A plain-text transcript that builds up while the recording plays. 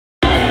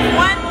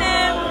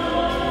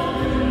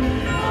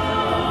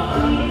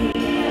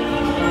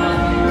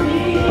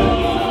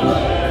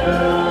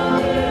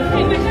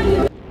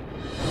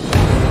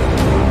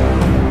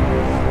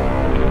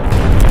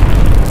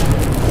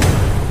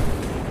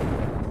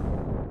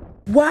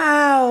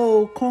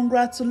Wow!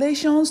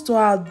 Congratulations to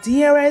our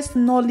dearest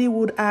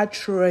Nollywood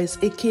actress,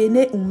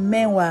 Ekene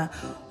Umenwa,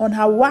 on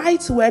her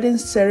white wedding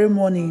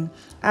ceremony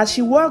as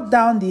she walked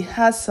down the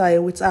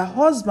aisle with her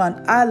husband,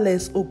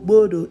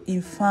 ogbodo,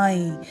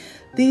 ifeanyi.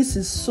 This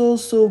is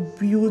so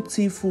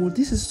beautiful.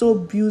 This is so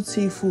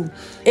beautiful.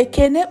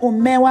 Ekene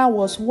Umenwa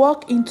was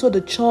walked into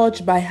the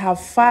church by her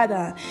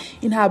father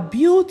in her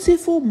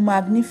beautiful,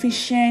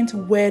 magnificent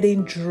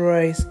wedding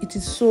dress. It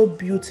is so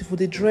beautiful.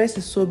 The dress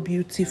is so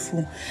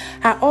beautiful.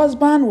 Her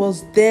husband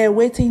was there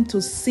waiting to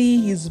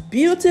see his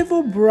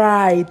beautiful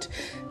bride.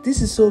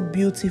 This is so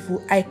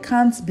beautiful. I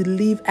can't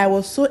believe I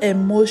was so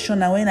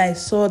emotional when I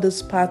saw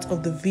this part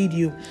of the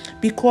video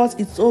because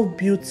it's so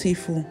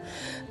beautiful.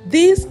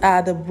 These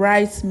are the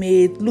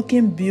bridesmaids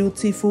looking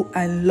beautiful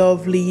and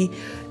lovely.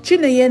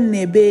 Chineye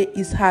Nebe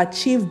is her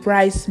chief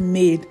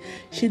bridesmaid.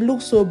 She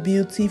looks so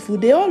beautiful.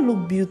 They all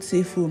look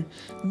beautiful.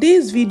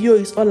 This video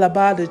is all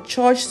about the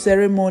church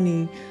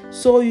ceremony,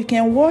 so you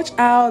can watch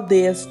how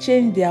they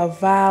exchange their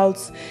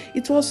vows.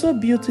 It was so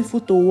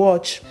beautiful to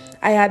watch.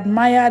 I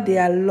admire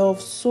their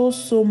love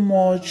so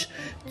much.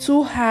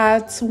 2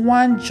 hearts,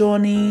 1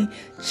 journey,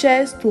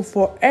 cheers to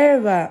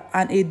forever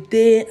and a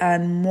day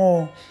and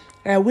more.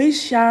 I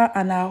wish her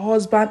and her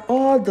husband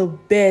all the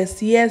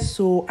best. Yes,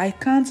 so I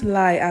can't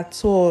lie at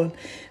all.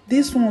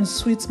 This one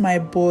sweets my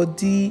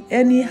body.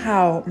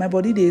 Anyhow, my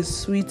body they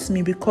sweet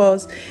me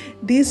because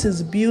this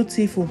is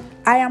beautiful.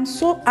 I am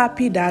so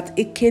happy that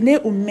Ekene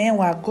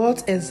Umenwa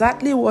got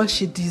exactly what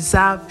she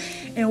deserved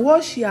and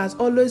what she has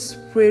always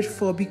prayed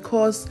for,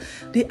 because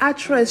the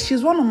actress,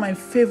 she's one of my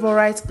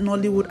favorite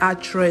Nollywood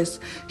actress.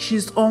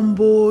 She's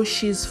humble,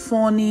 she's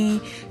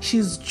funny,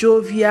 she's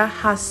jovial,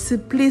 her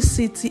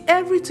simplicity,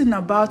 everything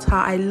about her,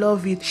 I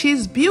love it.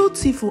 She's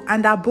beautiful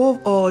and above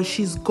all,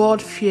 she's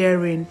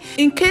God-fearing.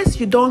 In case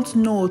you don't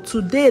know,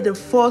 today, the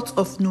 4th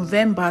of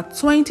November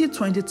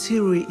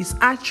 2023, is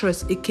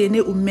actress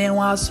Ekene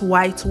Umenwa's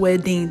white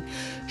wedding.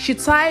 She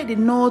tied the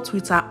knot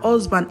with her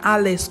husband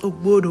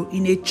ogbodo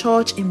in a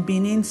church in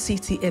Benin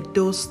City,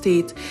 Edo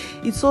State.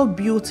 It's so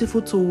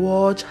beautiful to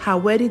watch. Her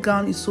wedding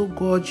gown is so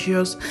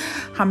gorgeous.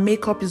 Her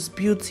makeup is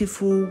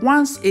beautiful.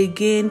 Once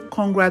again,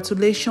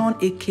 congratulations,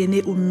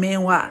 Ekene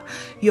Umenwa.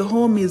 Your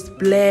home is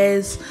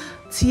blessed.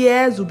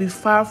 Tears will be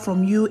far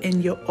from you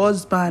and your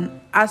husband.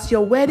 As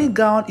your wedding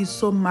gown is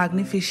so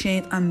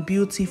magnificent and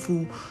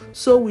beautiful,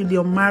 so will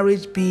your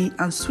marriage be,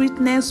 and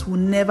sweetness will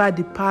never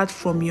depart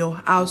from your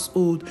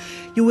household.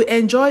 You will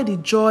enjoy the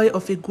joy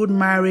of a good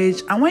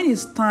marriage, and when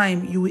it's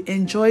time, you will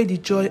enjoy the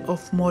joy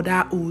of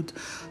motherhood.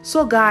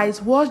 So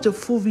guys, watch the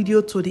full video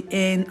to the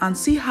end and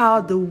see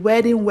how the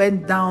wedding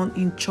went down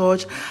in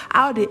church,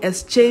 how they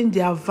exchanged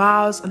their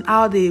vows and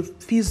how they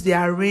fixed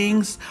their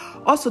rings.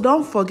 Also,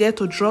 don't forget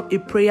to drop a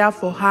prayer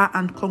for her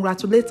and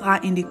congratulate her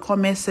in the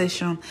comment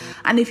section.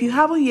 And if you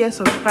haven't yet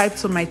subscribed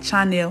to my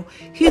channel,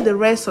 hit the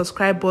red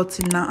subscribe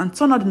button now and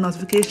turn on the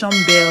notification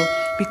bell,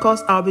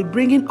 because I'll be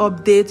bringing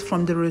updates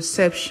from the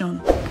reception.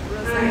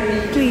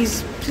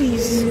 Please.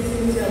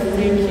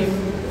 Thank you.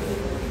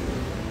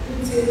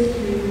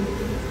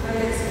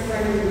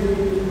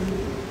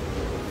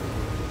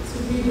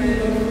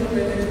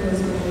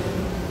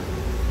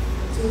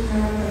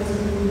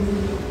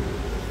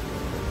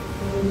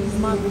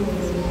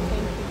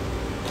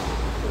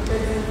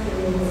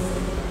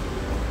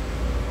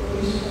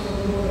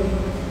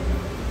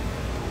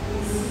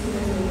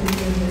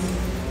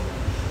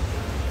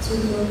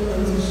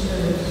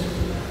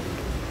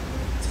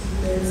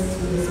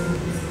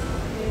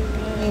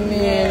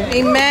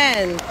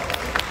 Amen.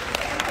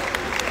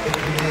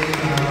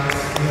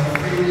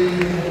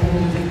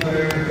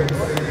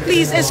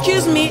 Please,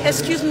 excuse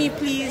me,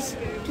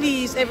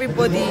 please,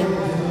 everybody.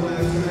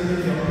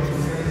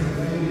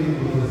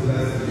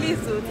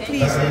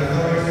 Please.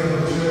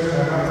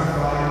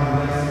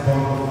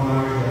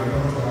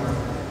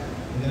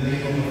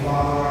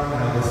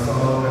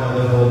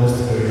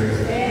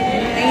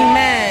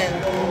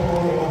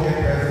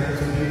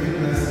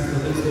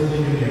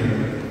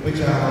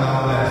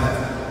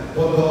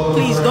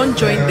 Please don't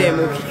join them,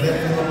 okay?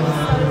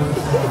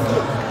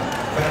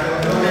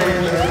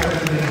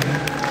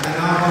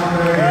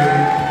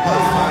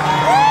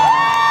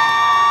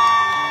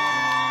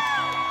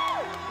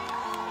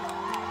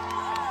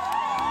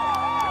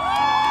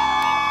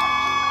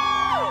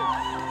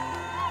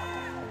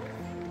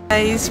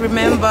 Guys,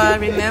 remember,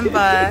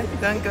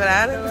 don't go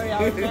out.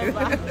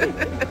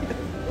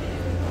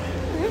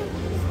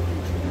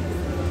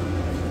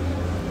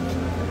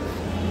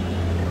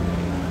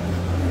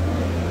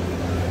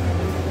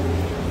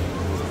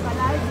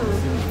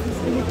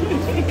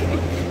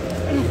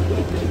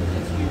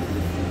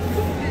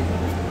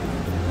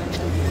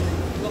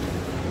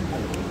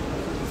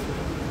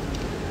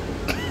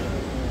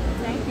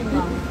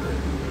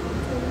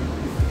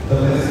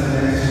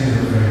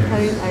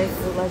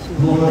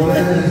 Lord,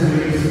 let His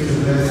grace to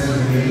rest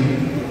in me.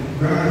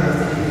 Grant us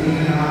the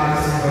clean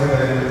eyes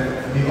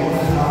where we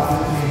often have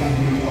to change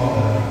each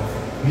other.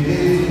 We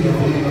live in the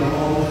way of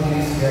all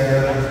things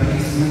together and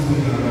peace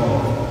moving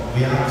along.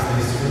 We ask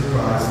this through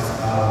Christ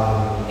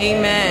our Lord.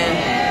 Amen.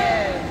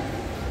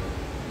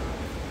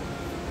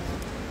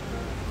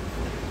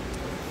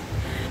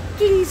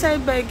 Please, I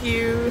beg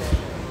you.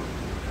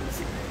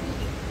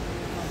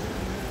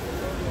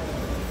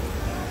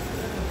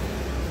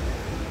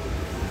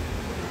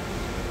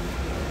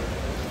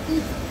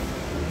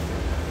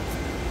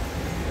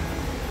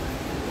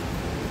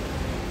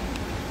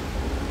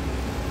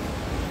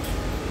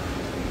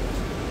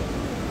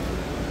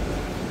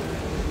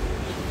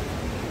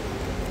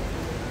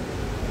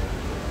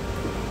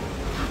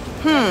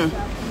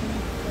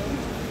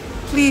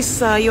 Please,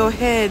 sir, your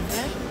head.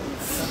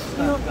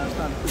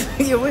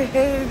 Your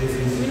head.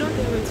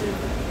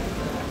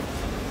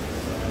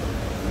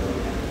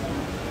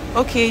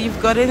 Okay,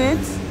 you've gotten it?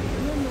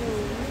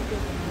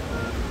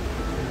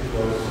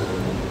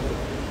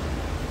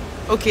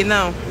 Okay,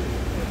 now.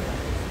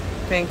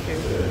 Thank you.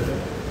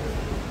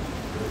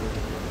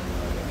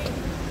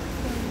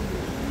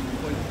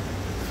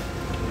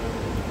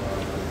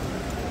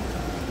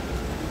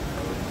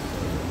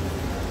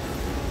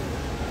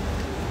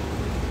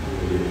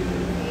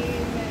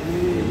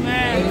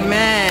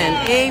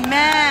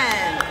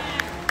 Amen.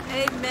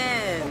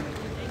 Amen.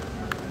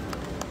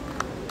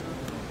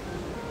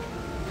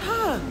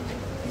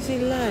 It's a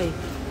lie.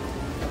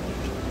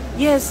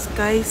 Yes,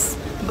 guys,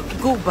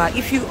 go back.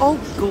 If you all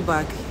go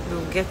back,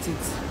 you'll get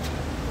it.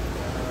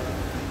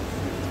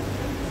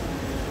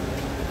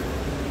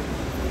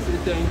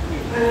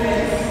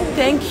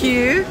 Thank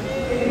you.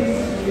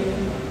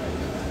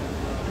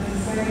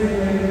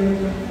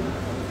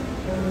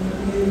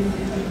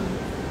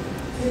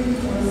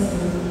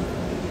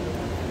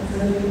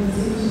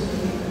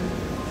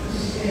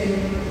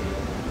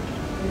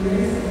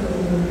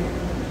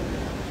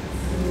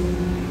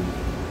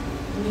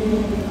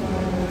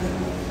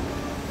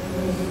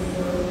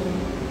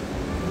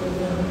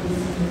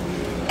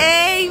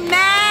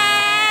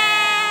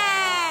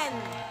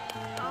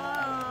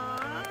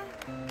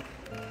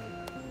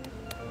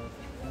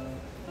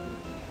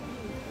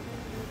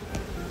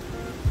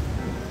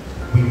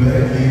 We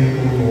beg you,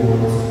 O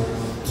Lord,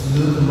 to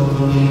look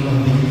lovingly on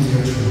these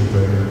your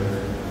children,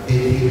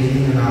 Ekene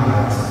Umenwa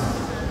White,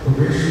 who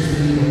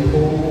graciously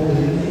uphold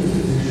the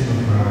institution of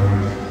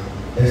marriage,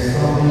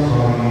 established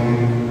by you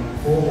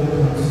for the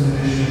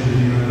continuation of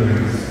human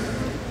race,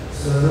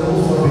 so that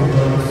those who have been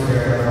joined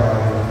together by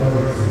your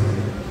authority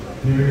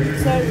may remain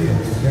faithful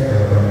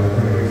together by your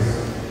grace.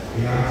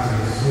 We ask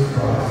this through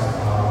Christ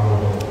our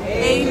Lord.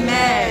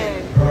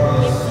 Amen.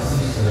 Brothers and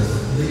sisters,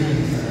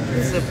 ladies and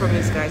This is a gentlemen,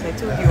 promise, guys. I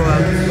told you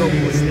I'll keep you all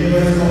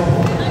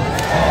posted.